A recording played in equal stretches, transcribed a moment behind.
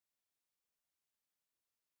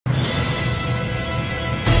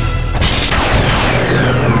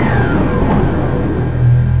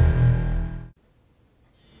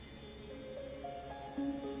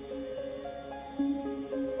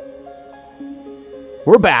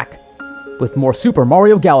We're back with more Super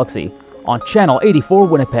Mario Galaxy on Channel 84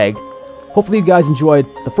 Winnipeg. Hopefully you guys enjoyed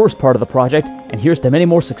the first part of the project, and here's to many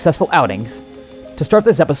more successful outings. To start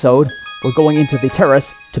this episode, we're going into the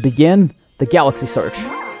terrace to begin the Galaxy search.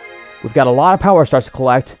 We've got a lot of power stars to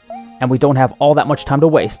collect, and we don't have all that much time to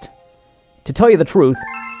waste. To tell you the truth,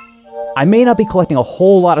 I may not be collecting a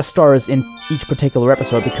whole lot of stars in each particular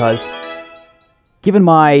episode because, given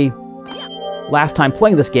my last time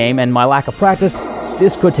playing this game and my lack of practice,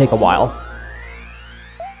 this could take a while.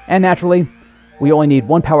 And naturally, we only need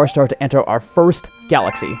one power star to enter our first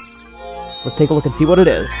galaxy. Let's take a look and see what it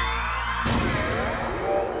is.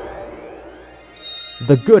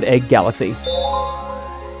 The Good Egg Galaxy.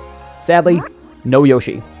 Sadly, no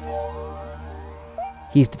Yoshi.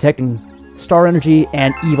 He's detecting star energy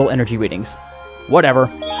and evil energy readings. Whatever.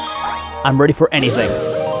 I'm ready for anything.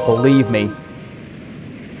 Believe me.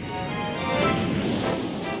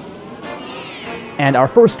 And our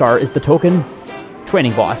first star is the token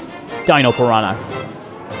training boss, Dino Piranha.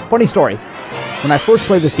 Funny story. When I first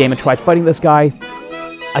played this game and tried fighting this guy,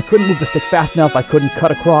 I couldn't move the stick fast enough, I couldn't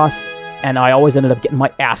cut across, and I always ended up getting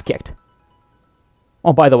my ass kicked.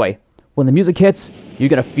 Oh, by the way, when the music hits, you're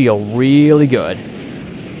gonna feel really good.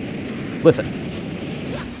 Listen.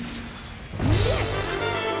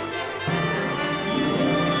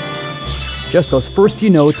 Just those first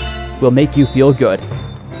few notes will make you feel good.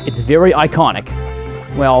 It's very iconic.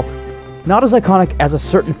 Well, not as iconic as a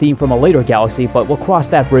certain theme from a later galaxy, but we'll cross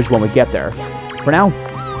that bridge when we get there. For now,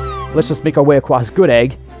 let's just make our way across Good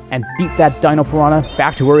Egg and beat that Dino Piranha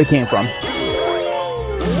back to where he came from.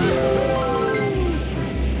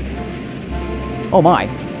 Oh my.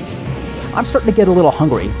 I'm starting to get a little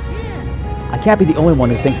hungry. I can't be the only one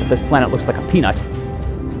who thinks that this planet looks like a peanut.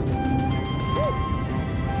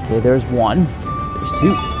 Okay, there's one. There's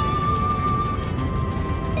two.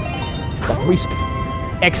 Got three.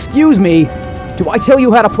 Excuse me! Do I tell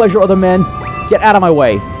you how to pleasure other men? Get out of my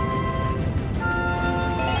way.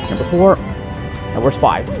 Number 4. And where's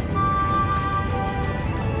 5?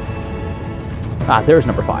 Ah, there's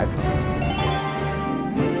number 5.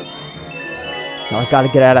 Now I gotta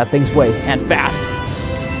get out of that thing's way, and fast.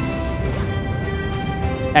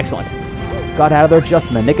 Excellent. Got out of there just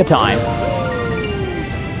in the nick of time.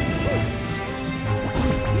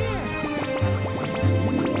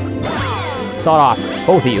 Saw it off,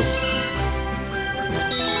 both of you.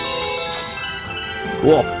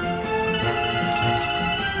 Cool.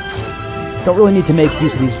 Don't really need to make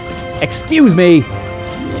use of these. Excuse me!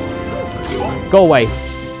 Go away.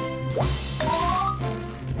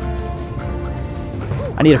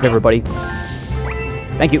 I need a favor, buddy.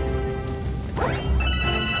 Thank you.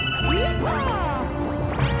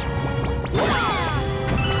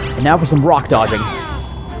 And now for some rock dodging.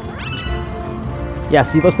 Yeah,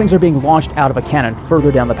 see, those things are being launched out of a cannon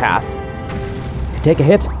further down the path. If you take a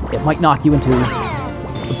hit, it might knock you into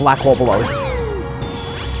the black hole below.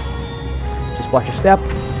 Just watch your step,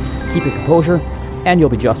 keep your composure, and you'll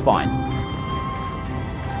be just fine.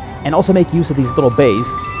 And also make use of these little bays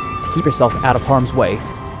to keep yourself out of harm's way.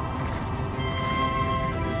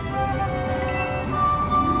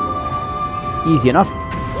 Easy enough.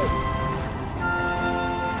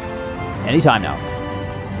 Anytime now.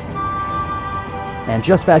 And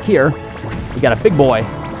just back here, we got a big boy.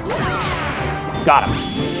 Got him.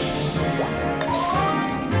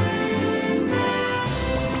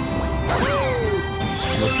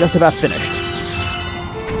 And we're just about finished.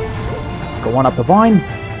 Go on up the vine.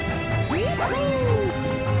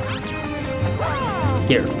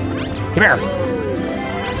 Here. Come here.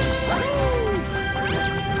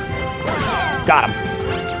 Got him.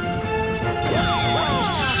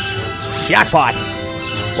 Jackpot.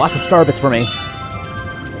 Lots of star bits for me.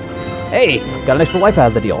 Hey, got an extra life out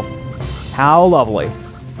of the deal. How lovely.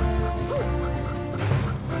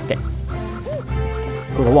 Okay.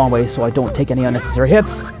 Go the long way so I don't take any unnecessary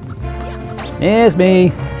hits. Miss me.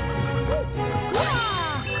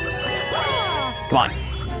 Come on.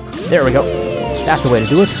 There we go. That's the way to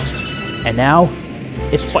do it. And now,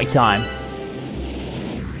 it's fight time.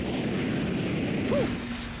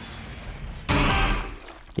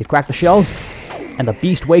 You crack the shell, and the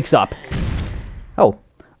beast wakes up. Oh.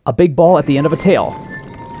 A big ball at the end of a tail.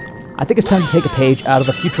 I think it's time to take a page out of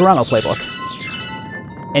the Futurama playbook.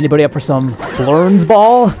 Anybody up for some Blurn's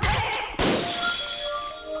ball?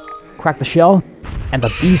 Crack the shell, and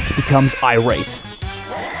the beast becomes irate.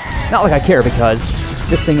 Not like I care, because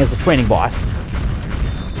this thing is a training boss.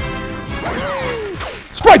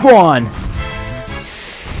 Strike one!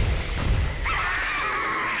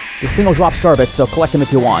 This thing will drop star bits, so collect them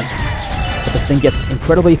if you want. But this thing gets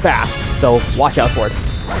incredibly fast, so watch out for it.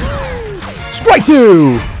 Strike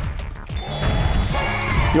 2!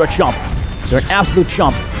 You're a chump. You're an absolute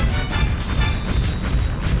chump.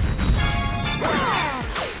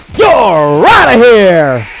 You're out of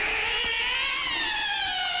here!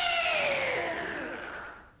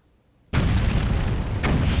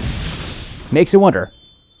 Makes you wonder,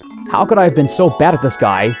 how could I have been so bad at this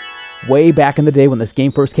guy way back in the day when this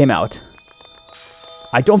game first came out?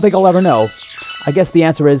 I don't think I'll ever know. I guess the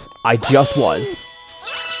answer is, I just was.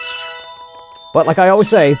 But like I always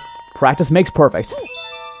say, practice makes perfect.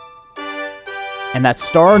 And that's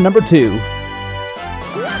star number 2.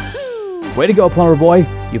 Way to go, Plumber Boy.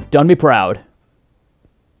 You've done me proud.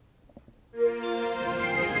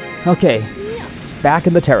 Okay, back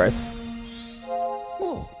in the terrace.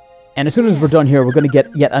 And as soon as we're done here, we're going to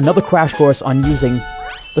get yet another crash course on using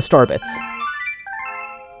the star bits.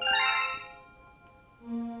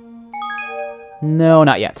 No,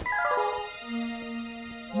 not yet.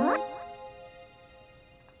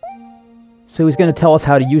 So he's going to tell us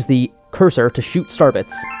how to use the cursor to shoot star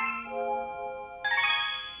bits.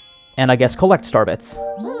 And I guess collect star bits.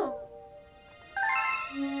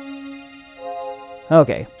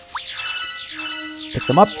 Okay. Pick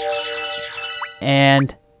them up.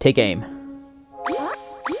 And take aim.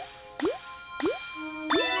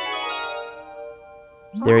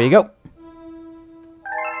 There you go.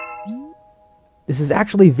 This is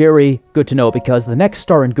actually very good to know because the next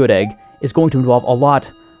star in Good Egg is going to involve a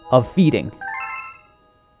lot of feeding.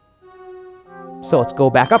 So let's go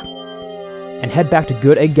back up and head back to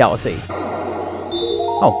Good Egg Galaxy.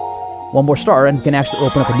 Oh, one more star and can actually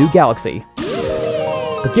open up a new galaxy.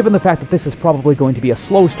 But given the fact that this is probably going to be a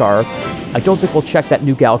slow star, I don't think we'll check that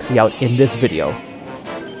new galaxy out in this video.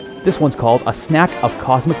 This one's called A Snack of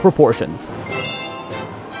Cosmic Proportions.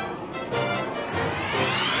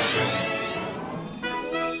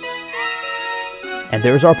 And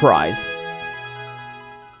there's our prize.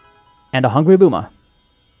 And a hungry Luma.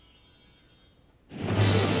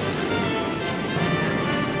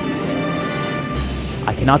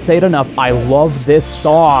 I cannot say it enough, I love this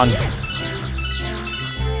song!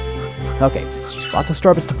 Okay, lots of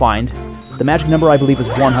starbits to find. The magic number, I believe, is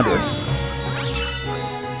 100.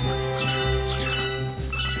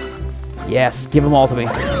 Yes, give them all to me.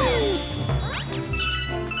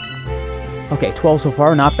 Okay, 12 so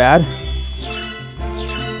far, not bad.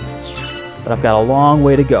 But I've got a long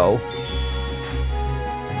way to go.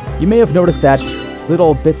 You may have noticed that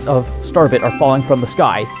little bits of starbit are falling from the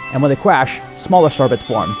sky, and when they crash, smaller starbits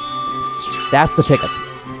form. That's the ticket.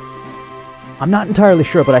 I'm not entirely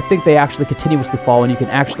sure, but I think they actually continuously fall and you can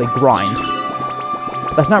actually grind.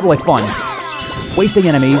 But that's not really fun. Wasting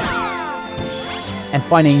enemies and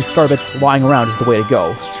finding starbits lying around is the way to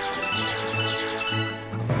go.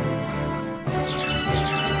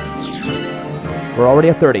 We're already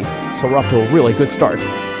at 30, so we're off to a really good start.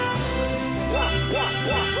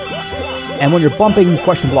 And when you're bumping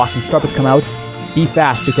question blocks and starbits come out, be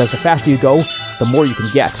fast, because the faster you go, the more you can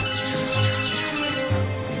get.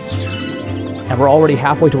 And we're already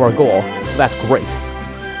halfway to our goal, so that's great.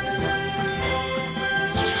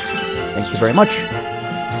 Thank you very much.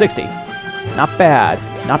 60. Not bad.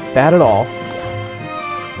 Not bad at all.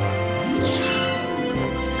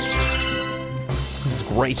 This is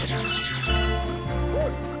great.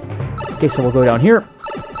 Okay, so we'll go down here.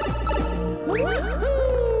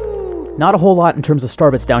 Not a whole lot in terms of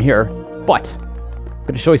starbits down here, but I'm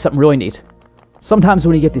going to show you something really neat. Sometimes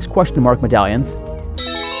when you get these question mark medallions,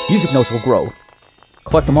 music notes will grow.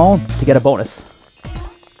 Collect them all to get a bonus.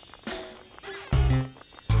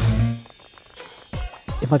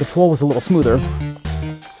 If my control was a little smoother...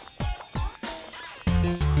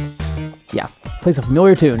 Yeah, plays a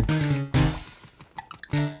familiar tune.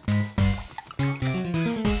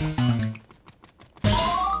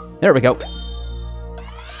 There we go.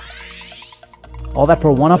 All that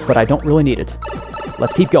for a 1-up, but I don't really need it.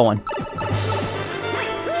 Let's keep going.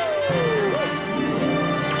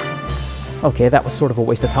 Okay, that was sort of a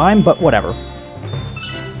waste of time, but whatever.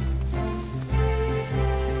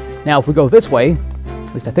 Now, if we go this way,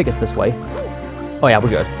 at least I think it's this way. Oh yeah, we're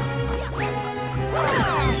good.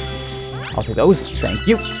 I'll take those, thank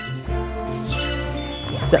you.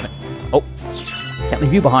 7. Oh, can't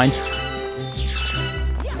leave you behind.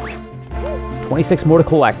 26 more to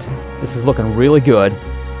collect. This is looking really good.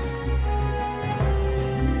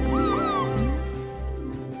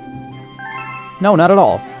 No, not at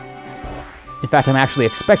all. In fact, I'm actually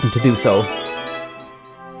expecting to do so.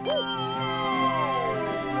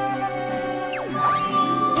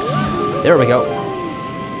 There we go.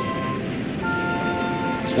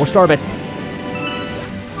 4 starbits.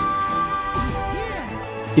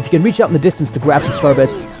 If you can reach out in the distance to grab some star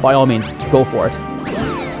bits, by all means, go for it.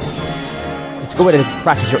 It's a good way to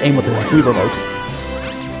practice your aim with the Wii remote.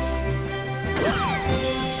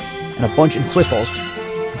 And a bunch in crystals.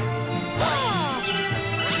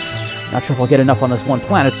 Not sure if I'll get enough on this one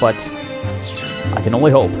planet, but I can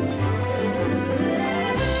only hope.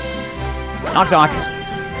 Knock knock.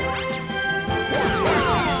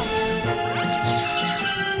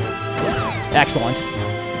 Excellent.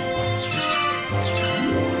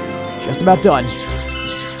 Just about done.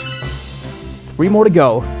 3 more to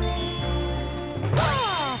go.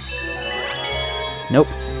 Nope.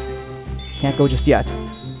 Can't go just yet.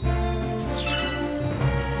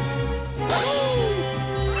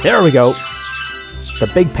 There we go.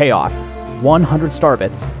 The big payoff. 100 star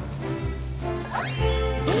bits.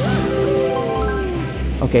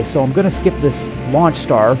 Okay, so I'm gonna skip this launch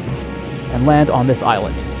star and land on this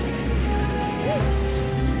island.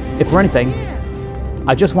 If for anything,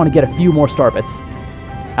 I just want to get a few more star bits.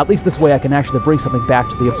 At least this way I can actually bring something back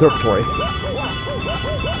to the observatory.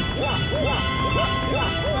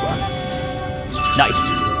 Nice.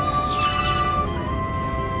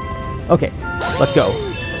 Okay, let's go.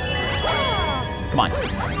 Come on.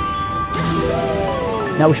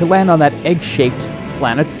 Now we should land on that egg-shaped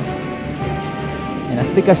planet. And I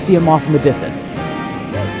think I see him off in the distance.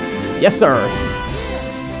 Yes, sir.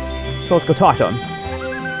 So let's go talk to him.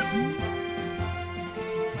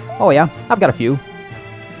 Oh yeah, I've got a few.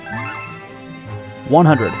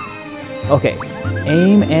 100. Okay,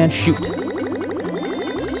 aim and shoot.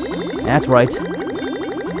 That's right.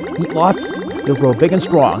 Eat lots, you'll grow big and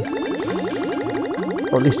strong.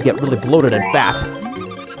 Or at least to get really bloated and fat.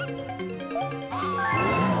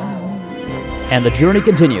 And the journey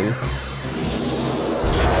continues.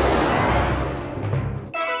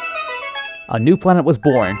 A new planet was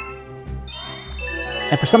born.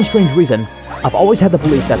 And for some strange reason, I've always had the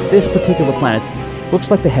belief that this particular planet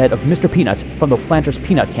looks like the head of Mr. Peanut from the Planter's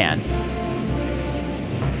Peanut Can.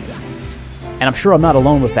 And I'm sure I'm not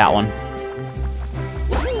alone with that one.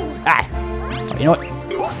 Ah! Oh, you know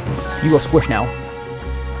what? You go squish now.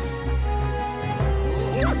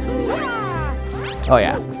 Oh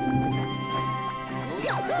yeah.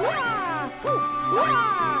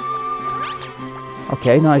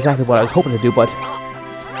 Okay, not exactly what I was hoping to do, but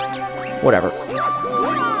whatever.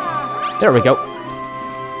 There we go.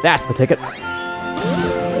 That's the ticket.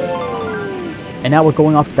 And now we're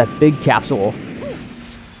going off to that big capsule.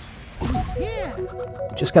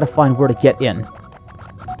 Just gotta find where to get in.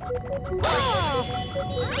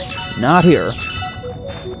 Not here.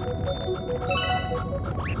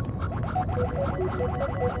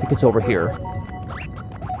 I think it's over here.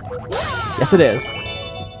 Yes, it is.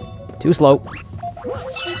 Too slow.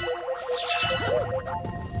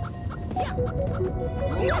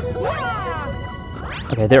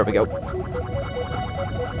 Okay, there we go.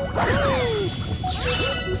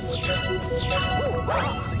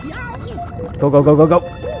 Go, go, go, go, go.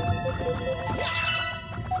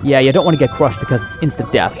 Yeah, you don't want to get crushed because it's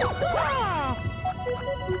instant death.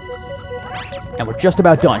 And we're just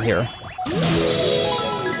about done here.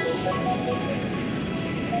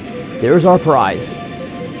 There's our prize.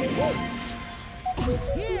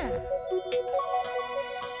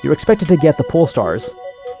 You're expected to get the pull stars.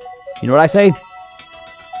 You know what I say?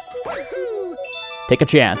 Take a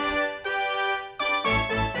chance.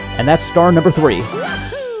 And that's star number 3.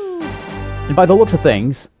 And by the looks of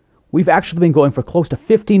things, we've actually been going for close to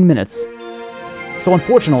 15 minutes. So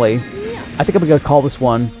unfortunately, I think I'm going to call this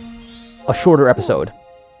one a shorter episode.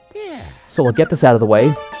 So we'll get this out of the way.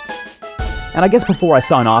 And I guess before I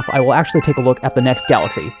sign off, I will actually take a look at the next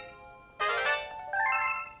galaxy.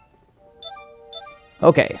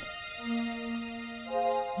 Okay.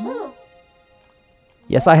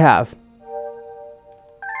 Yes, I have.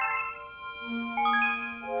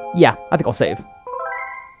 Yeah, I think I'll save.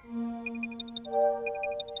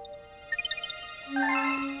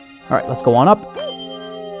 Alright, let's go on up.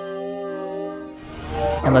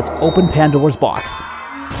 And let's open Pandora's box.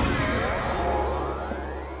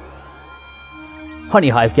 Honey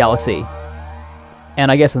Hive Galaxy.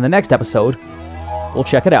 And I guess in the next episode, we'll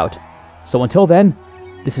check it out. So until then,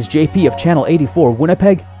 this is JP of Channel 84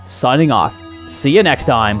 Winnipeg, signing off. See you next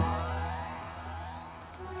time.